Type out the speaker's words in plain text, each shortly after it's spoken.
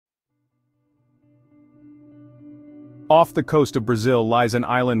Off the coast of Brazil lies an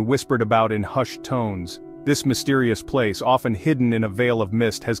island whispered about in hushed tones. This mysterious place, often hidden in a veil of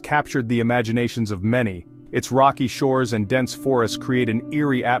mist, has captured the imaginations of many. Its rocky shores and dense forests create an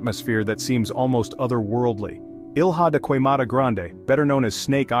eerie atmosphere that seems almost otherworldly. Ilha da Queimada Grande, better known as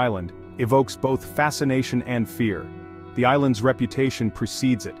Snake Island, evokes both fascination and fear. The island's reputation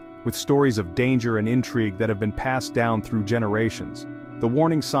precedes it, with stories of danger and intrigue that have been passed down through generations. The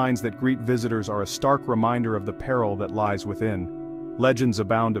warning signs that greet visitors are a stark reminder of the peril that lies within. Legends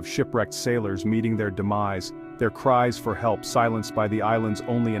abound of shipwrecked sailors meeting their demise, their cries for help silenced by the island's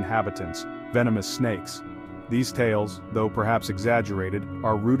only inhabitants, venomous snakes. These tales, though perhaps exaggerated,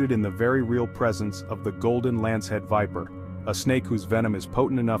 are rooted in the very real presence of the golden Lancehead viper, a snake whose venom is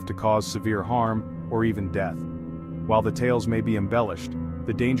potent enough to cause severe harm, or even death. While the tales may be embellished,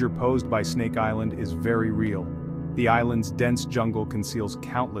 the danger posed by Snake Island is very real. The island's dense jungle conceals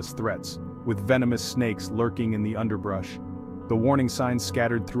countless threats, with venomous snakes lurking in the underbrush. The warning signs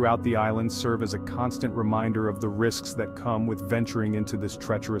scattered throughout the island serve as a constant reminder of the risks that come with venturing into this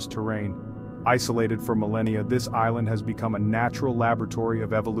treacherous terrain. Isolated for millennia, this island has become a natural laboratory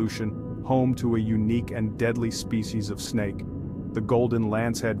of evolution, home to a unique and deadly species of snake. The golden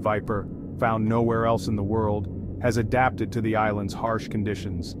Lancehead viper, found nowhere else in the world, has adapted to the island's harsh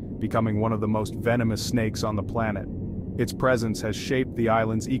conditions, becoming one of the most venomous snakes on the planet. Its presence has shaped the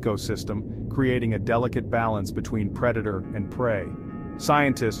island's ecosystem, creating a delicate balance between predator and prey.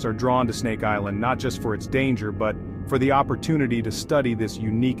 Scientists are drawn to Snake Island not just for its danger but for the opportunity to study this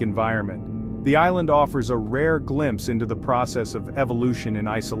unique environment. The island offers a rare glimpse into the process of evolution in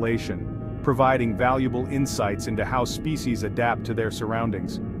isolation, providing valuable insights into how species adapt to their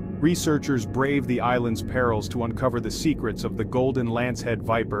surroundings. Researchers brave the island's perils to uncover the secrets of the golden Lancehead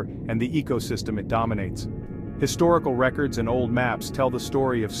viper and the ecosystem it dominates. Historical records and old maps tell the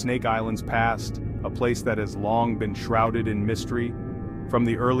story of Snake Island's past, a place that has long been shrouded in mystery. From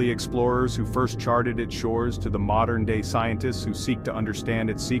the early explorers who first charted its shores to the modern-day scientists who seek to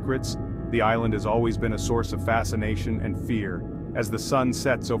understand its secrets, the island has always been a source of fascination and fear. As the sun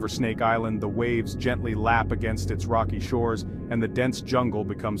sets over Snake Island, the waves gently lap against its rocky shores, and the dense jungle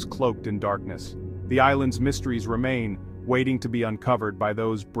becomes cloaked in darkness. The island's mysteries remain, waiting to be uncovered by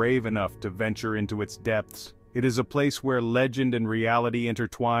those brave enough to venture into its depths. It is a place where legend and reality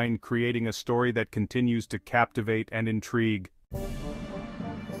intertwine, creating a story that continues to captivate and intrigue.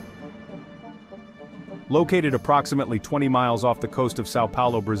 Located approximately 20 miles off the coast of Sao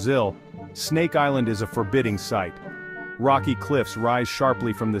Paulo, Brazil, Snake Island is a forbidding sight. Rocky cliffs rise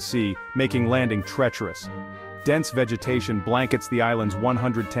sharply from the sea, making landing treacherous. Dense vegetation blankets the island's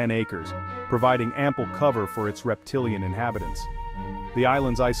 110 acres, providing ample cover for its reptilian inhabitants. The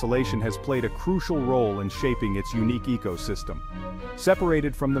island's isolation has played a crucial role in shaping its unique ecosystem.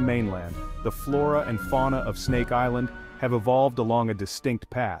 Separated from the mainland, the flora and fauna of Snake Island have evolved along a distinct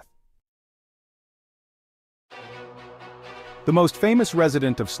path. The most famous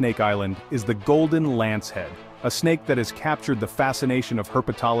resident of Snake Island is the golden Lancehead, a snake that has captured the fascination of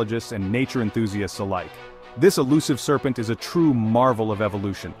herpetologists and nature enthusiasts alike. This elusive serpent is a true marvel of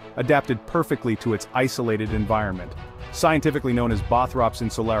evolution, adapted perfectly to its isolated environment. Scientifically known as Bothrops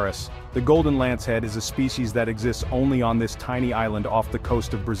insularis, the golden Lancehead is a species that exists only on this tiny island off the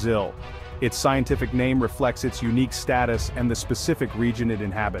coast of Brazil. Its scientific name reflects its unique status and the specific region it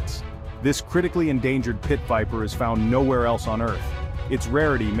inhabits. This critically endangered pit viper is found nowhere else on Earth. Its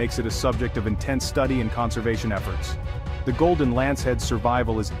rarity makes it a subject of intense study and conservation efforts. The golden Lancehead's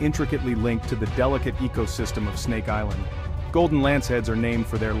survival is intricately linked to the delicate ecosystem of Snake Island. Golden Lanceheads are named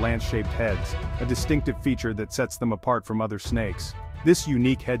for their lance-shaped heads, a distinctive feature that sets them apart from other snakes. This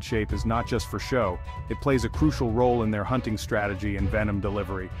unique head shape is not just for show, it plays a crucial role in their hunting strategy and venom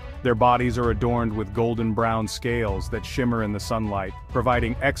delivery. Their bodies are adorned with golden-brown scales that shimmer in the sunlight,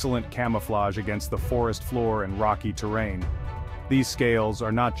 providing excellent camouflage against the forest floor and rocky terrain. These scales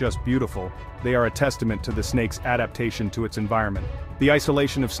are not just beautiful, they are a testament to the snake's adaptation to its environment. The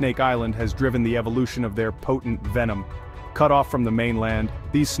isolation of Snake Island has driven the evolution of their potent venom. Cut off from the mainland,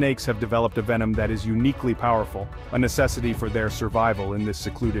 these snakes have developed a venom that is uniquely powerful, a necessity for their survival in this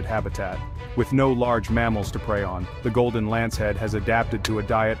secluded habitat. With no large mammals to prey on, the golden Lancehead has adapted to a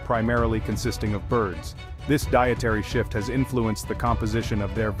diet primarily consisting of birds. This dietary shift has influenced the composition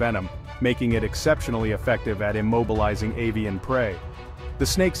of their venom, making it exceptionally effective at immobilizing avian prey. The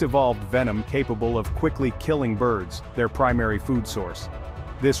snakes evolved venom capable of quickly killing birds, their primary food source.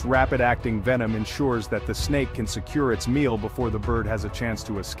 This rapid-acting venom ensures that the snake can secure its meal before the bird has a chance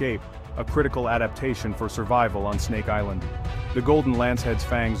to escape, a critical adaptation for survival on Snake Island. The golden Lancehead's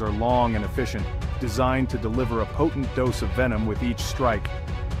fangs are long and efficient, designed to deliver a potent dose of venom with each strike.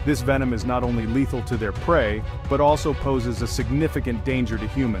 This venom is not only lethal to their prey, but also poses a significant danger to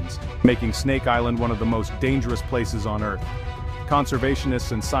humans, making Snake Island one of the most dangerous places on Earth.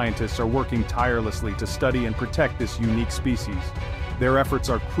 Conservationists and scientists are working tirelessly to study and protect this unique species. Their efforts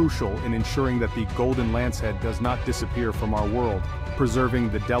are crucial in ensuring that the golden lancehead does not disappear from our world, preserving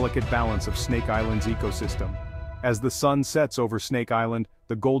the delicate balance of Snake Island's ecosystem. As the sun sets over Snake Island,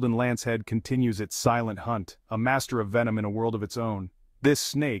 the golden lancehead continues its silent hunt, a master of venom in a world of its own. This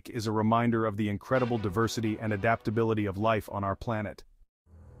snake is a reminder of the incredible diversity and adaptability of life on our planet.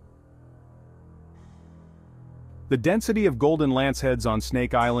 The density of golden lanceheads on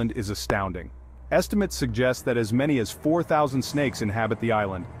Snake Island is astounding. Estimates suggest that as many as 4,000 snakes inhabit the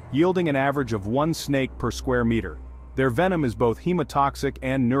island, yielding an average of 1 snake per square meter. Their venom is both hemotoxic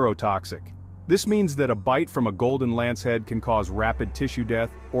and neurotoxic. This means that a bite from a golden lancehead can cause rapid tissue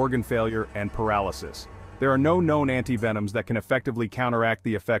death, organ failure, and paralysis. There are no known antivenoms that can effectively counteract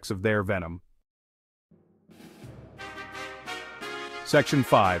the effects of their venom. Section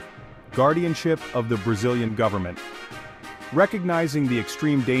 5. Guardianship of the Brazilian government. Recognizing the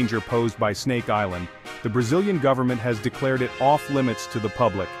extreme danger posed by Snake Island, the Brazilian government has declared it off-limits to the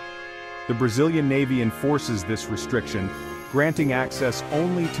public. The Brazilian Navy enforces this restriction, granting access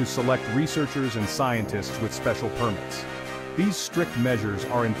only to select researchers and scientists with special permits. These strict measures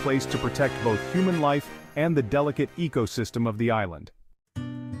are in place to protect both human life and the delicate ecosystem of the island.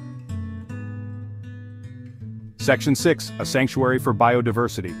 Section 6. A sanctuary for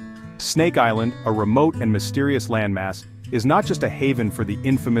biodiversity. Snake Island, a remote and mysterious landmass, is not just a haven for the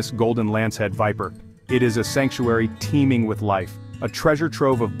infamous golden lancehead viper. It is a sanctuary teeming with life, a treasure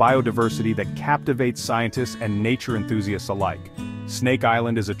trove of biodiversity that captivates scientists and nature enthusiasts alike. Snake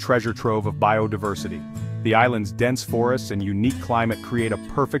Island is a treasure trove of biodiversity. The island's dense forests and unique climate create a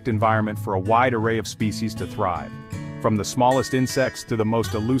perfect environment for a wide array of species to thrive. From the smallest insects to the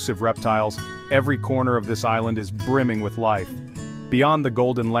most elusive reptiles, every corner of this island is brimming with life. Beyond the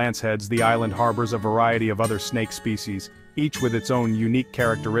golden lanceheads, the island harbors a variety of other snake species, each with its own unique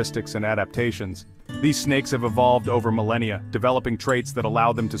characteristics and adaptations. These snakes have evolved over millennia, developing traits that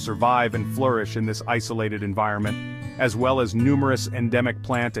allow them to survive and flourish in this isolated environment, as well as numerous endemic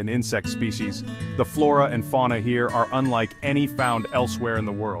plant and insect species. The flora and fauna here are unlike any found elsewhere in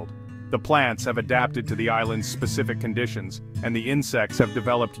the world. The plants have adapted to the island's specific conditions, and the insects have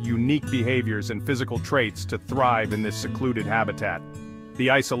developed unique behaviors and physical traits to thrive in this secluded habitat.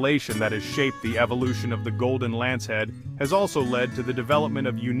 The isolation that has shaped the evolution of the golden lancehead has also led to the development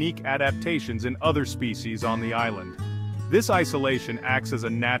of unique adaptations in other species on the island. This isolation acts as a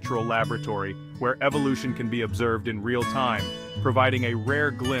natural laboratory where evolution can be observed in real time, providing a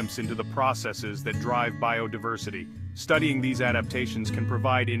rare glimpse into the processes that drive biodiversity. Studying these adaptations can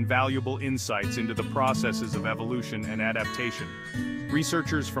provide invaluable insights into the processes of evolution and adaptation.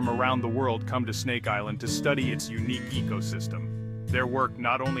 Researchers from around the world come to Snake Island to study its unique ecosystem. Their work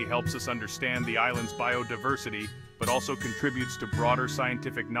not only helps us understand the island's biodiversity, but also contributes to broader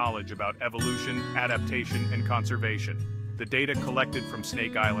scientific knowledge about evolution, adaptation, and conservation. The data collected from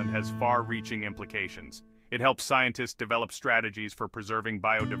Snake Island has far-reaching implications. It helps scientists develop strategies for preserving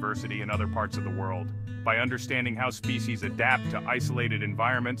biodiversity in other parts of the world. By understanding how species adapt to isolated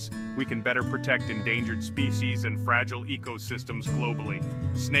environments, we can better protect endangered species and fragile ecosystems globally.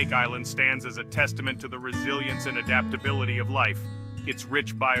 Snake Island stands as a testament to the resilience and adaptability of life. Its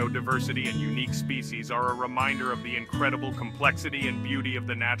rich biodiversity and unique species are a reminder of the incredible complexity and beauty of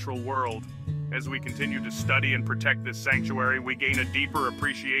the natural world. As we continue to study and protect this sanctuary, we gain a deeper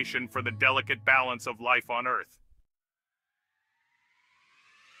appreciation for the delicate balance of life on Earth.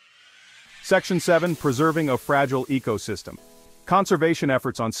 Section 7. Preserving a fragile ecosystem. Conservation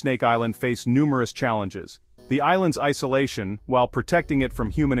efforts on Snake Island face numerous challenges. The island's isolation, while protecting it from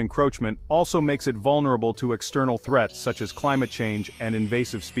human encroachment, also makes it vulnerable to external threats such as climate change and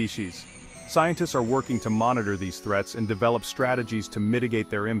invasive species. Scientists are working to monitor these threats and develop strategies to mitigate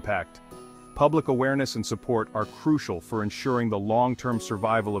their impact. Public awareness and support are crucial for ensuring the long-term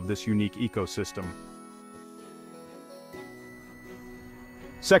survival of this unique ecosystem.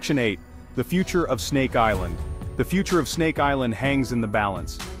 Section 8. The future of Snake Island. The future of Snake Island hangs in the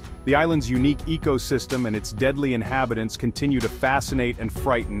balance. The island's unique ecosystem and its deadly inhabitants continue to fascinate and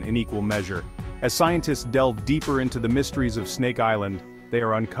frighten in equal measure. As scientists delve deeper into the mysteries of Snake Island, they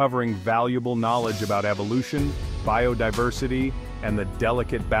are uncovering valuable knowledge about evolution, biodiversity, and the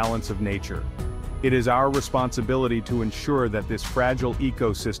delicate balance of nature. It is our responsibility to ensure that this fragile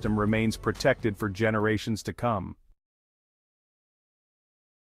ecosystem remains protected for generations to come.